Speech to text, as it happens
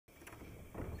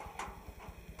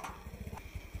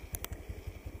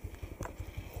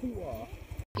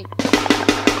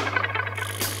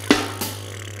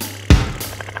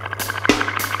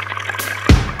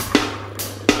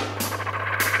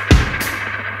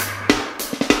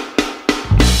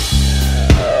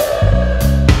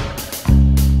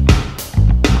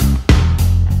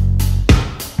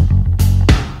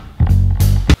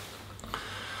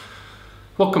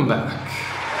Welcome back.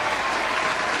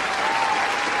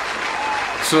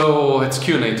 So it's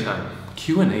Q&A time.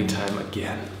 Q&A time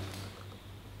again.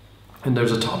 And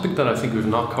there's a topic that I think we've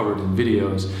not covered in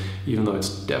videos, even though it's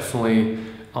definitely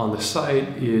on the site,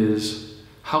 is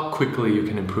how quickly you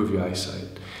can improve your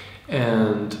eyesight.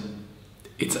 And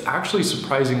it's actually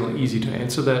surprisingly easy to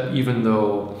answer that, even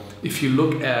though if you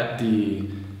look at the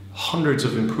hundreds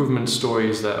of improvement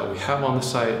stories that we have on the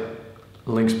site,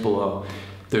 links below,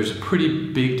 there's a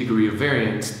pretty big degree of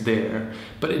variance there.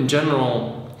 But in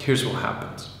general, here's what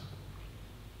happens.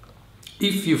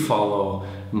 If you follow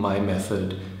my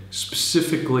method,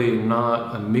 specifically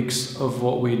not a mix of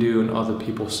what we do and other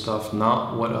people's stuff,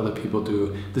 not what other people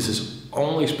do, this is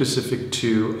only specific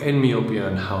to Endmyopia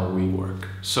and how we work.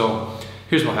 So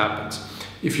here's what happens.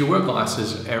 If you wear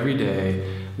glasses every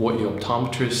day, what your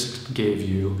optometrist gave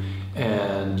you,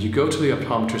 and you go to the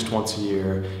optometrist once a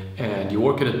year and you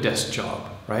work at a desk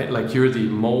job, right? Like you're the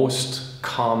most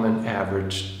common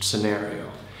average scenario.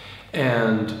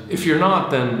 And if you're not,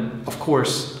 then of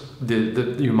course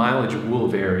your mileage will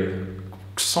vary,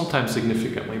 sometimes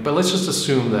significantly. But let's just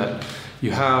assume that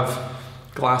you have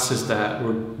glasses that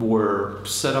were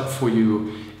set up for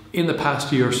you in the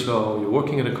past year or so. You're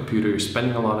working at a computer, you're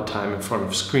spending a lot of time in front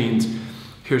of screens.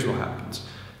 Here's what happens.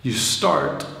 You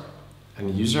start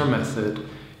and use our method,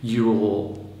 you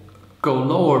will go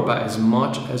lower by as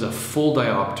much as a full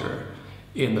diopter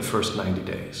in the first 90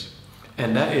 days.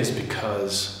 And that is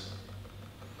because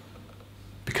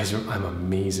I'm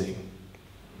amazing.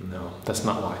 No, that's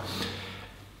not why.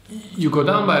 You go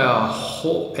down by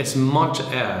as much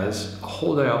as a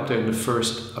whole diopter in the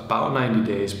first about 90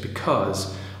 days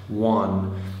because,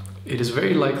 one, it is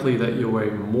very likely that you're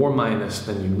wearing more minus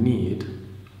than you need.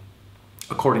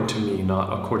 According to me,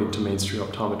 not according to mainstream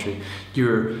optometry,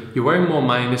 you're wearing more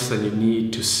minus than you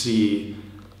need to see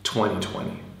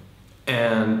 20/20.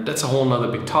 And that's a whole nother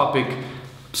big topic.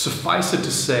 Suffice it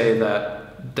to say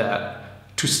that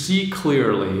to see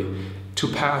clearly, to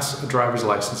pass a driver's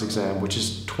license exam, which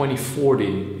is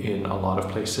 20/40 in a lot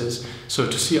of places, so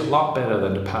to see a lot better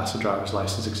than to pass a driver's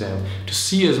license exam, to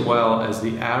see as well as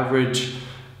the average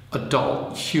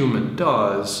adult human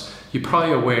does, you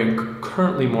probably are wearing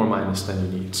currently more minus than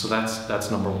you need. So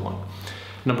that's number one.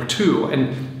 Number two,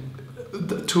 and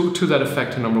to that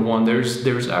effect, number one,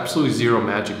 there's absolutely zero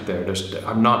magic there.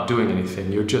 I'm not doing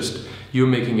anything. You're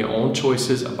making your own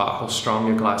choices about how strong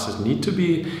your glasses need to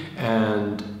be,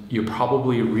 and you're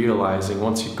probably realizing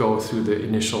once you go through the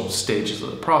initial stages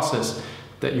of the process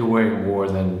that you're wearing more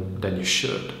than you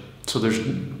should.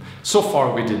 So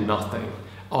far we did nothing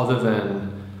other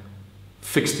than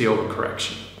fix the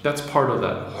overcorrection. That's part of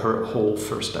that whole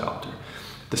first diopter.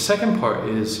 The second part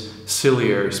is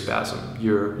ciliary spasm,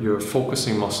 your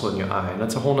focusing muscle in your eye. And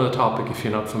that's a whole nother topic if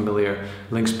you're not familiar,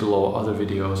 links below, other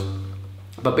videos.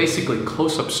 But basically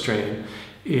close-up strain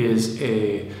is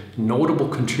a notable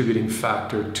contributing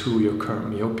factor to your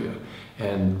current myopia.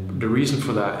 And the reason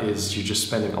for that is you're just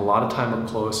spending a lot of time up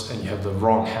close and you have the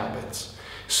wrong habits.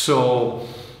 So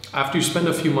after you spend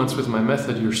a few months with my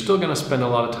method, you're still gonna spend a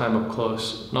lot of time up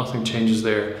close. Nothing changes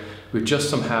there. We adjust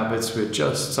some habits, we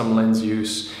adjust some lens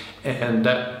use, and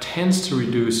that tends to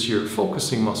reduce your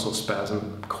focusing muscle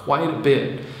spasm quite a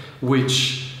bit,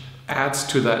 which adds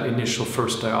to that initial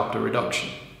first diopter reduction.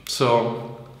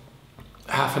 So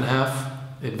half and half,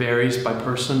 it varies by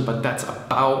person, but that's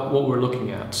about what we're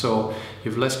looking at. So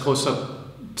you have less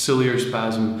close-up ciliary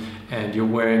spasm and you're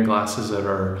wearing glasses that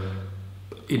are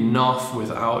enough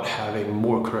without having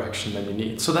more correction than you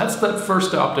need. So that's that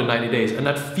first diopter 90 days, and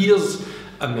that feels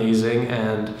amazing,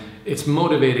 and it's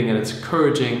motivating, and it's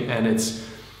encouraging, and it's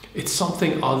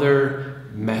something other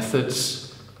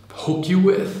methods hook you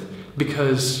with,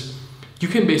 because you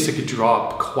can basically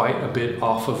drop quite a bit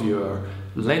off of your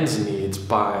lens needs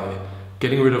by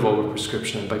getting rid of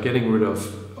overprescription, by getting rid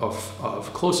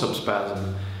of close-up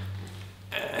spasm.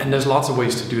 And there's lots of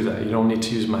ways to do that. You don't need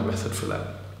to use my method for that.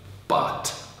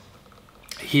 But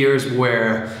here's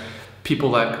where people,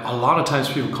 like, a lot of times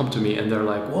people come to me and they're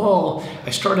like, well, I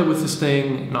started with this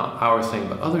thing, not our thing,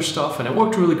 but other stuff, and it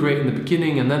worked really great in the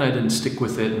beginning, and then I didn't stick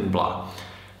with it, and blah.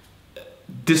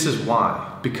 This is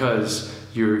why, because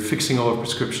you're fixing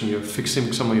overprescription, you're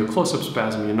fixing some of your close-up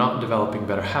spasm, you're not developing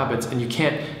better habits, and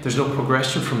there's no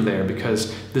progression from there,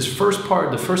 because this first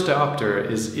part, the first diopter,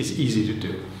 is easy to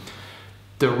do.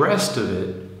 The rest of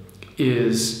it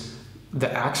is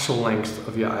the actual length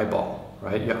of your eyeball,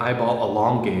 right? Your eyeball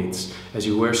elongates. As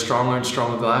you wear stronger and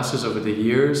stronger glasses over the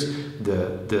years,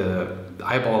 the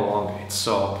eyeball elongates.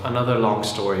 So another long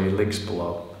story, links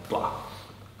below, blah.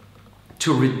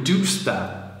 To reduce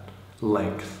that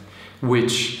length,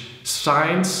 which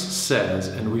science says,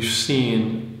 and we've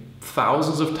seen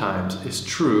thousands of times, is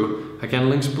true, again,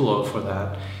 links below for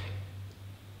that.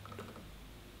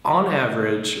 On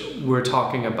average, we're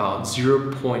talking about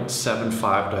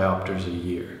 0.75 diopters a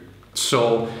year.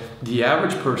 So the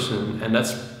average person, and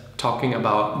that's talking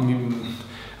about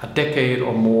a decade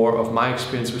or more of my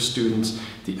experience with students,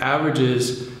 the average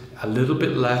is a little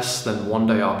bit less than 1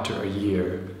 diopter a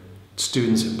year.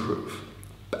 Students improve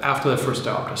after the first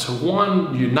diopter. So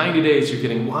 90 days, you're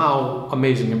getting, wow,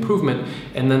 amazing improvement.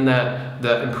 And then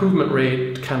the improvement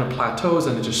rate kind of plateaus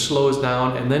and it just slows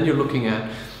down. And then you're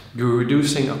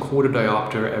reducing a quarter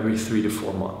diopter every 3 to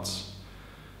 4 months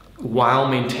while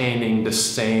maintaining the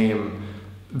same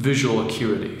visual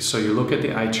acuity. So you look at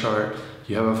the eye chart,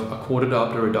 you have a quarter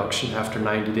diopter reduction after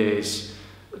 90 days,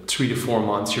 3 to 4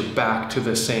 months, you're back to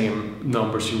the same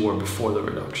numbers you were before the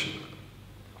reduction.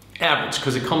 Average,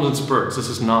 because it comes in spurts. This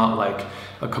is not like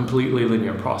a completely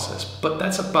linear process, but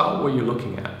that's about what you're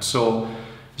looking at. So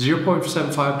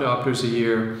 0.75 diopters a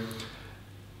year.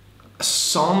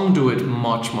 Some do it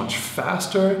much, much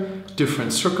faster,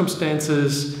 different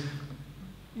circumstances.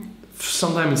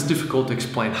 Sometimes it's difficult to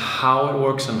explain how it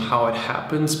works and how it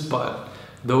happens, but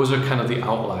those are kind of the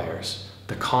outliers.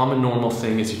 The common normal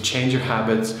thing is you change your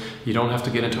habits, you don't have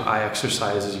to get into eye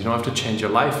exercises, you don't have to change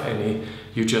your life any,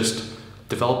 you're just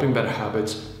developing better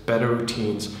habits, better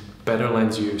routines, better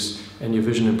lens use, and your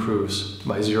vision improves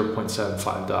by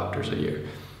 0.75 diopters a year.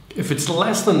 If it's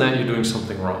less than that, you're doing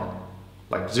something wrong.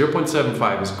 Like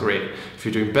 0.75 is great. If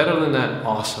you're doing better than that,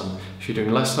 awesome. If you're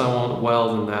doing less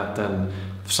than that, then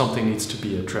something needs to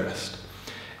be addressed.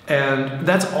 And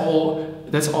that's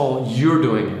all you're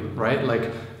doing it, right?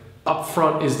 Like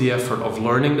upfront is the effort of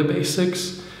learning the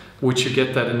basics, which you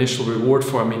get that initial reward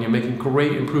for. I mean, you're making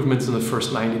great improvements in the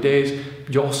first 90 days.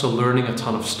 You're also learning a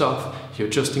ton of stuff. You're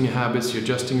adjusting your habits, you're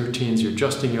adjusting routines, you're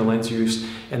adjusting your lens use,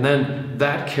 and then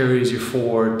that carries you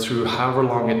forward through however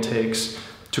long it takes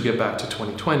to get back to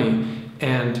 2020.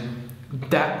 And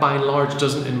that by and large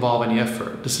doesn't involve any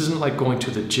effort. This isn't like going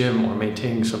to the gym or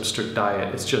maintaining some strict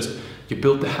diet. It's just you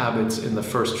build the habits in the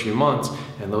first few months,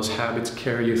 and those habits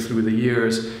carry you through the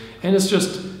years. And it's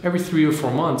just every 3 or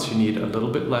 4 months you need a little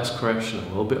bit less correction, a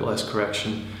little bit less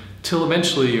correction, till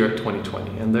eventually you're at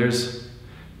 20/20. And there's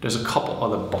a couple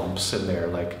other bumps in there.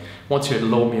 Like once you're at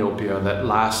low myopia, that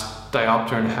last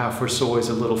diopter and a half or so is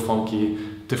a little funky,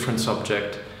 different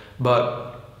subject. But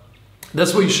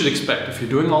that's what you should expect. If you're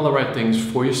doing all the right things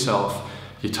for yourself,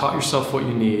 you taught yourself what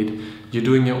you need, you're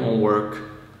doing your own work,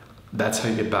 that's how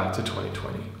you get back to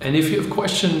 2020. And if you have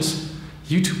questions,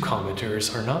 YouTube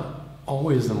commenters are not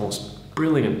always the most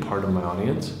brilliant part of my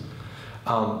audience.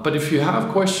 But if you have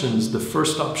questions, the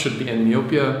first stop should be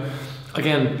Endmyopia.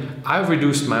 Again, I've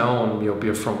reduced my own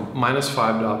myopia from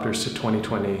 -5 diopters to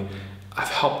 20/20. I've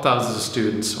helped thousands of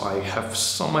students, so I have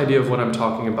some idea of what I'm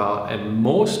talking about, and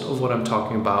most of what I'm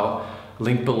talking about,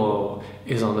 link below,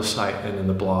 is on the site and in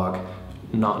the blog,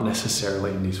 not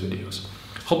necessarily in these videos.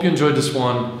 Hope you enjoyed this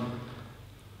one.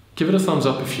 Give it a thumbs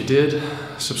up if you did,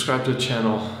 subscribe to the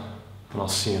channel, and I'll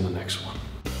see you in the next one.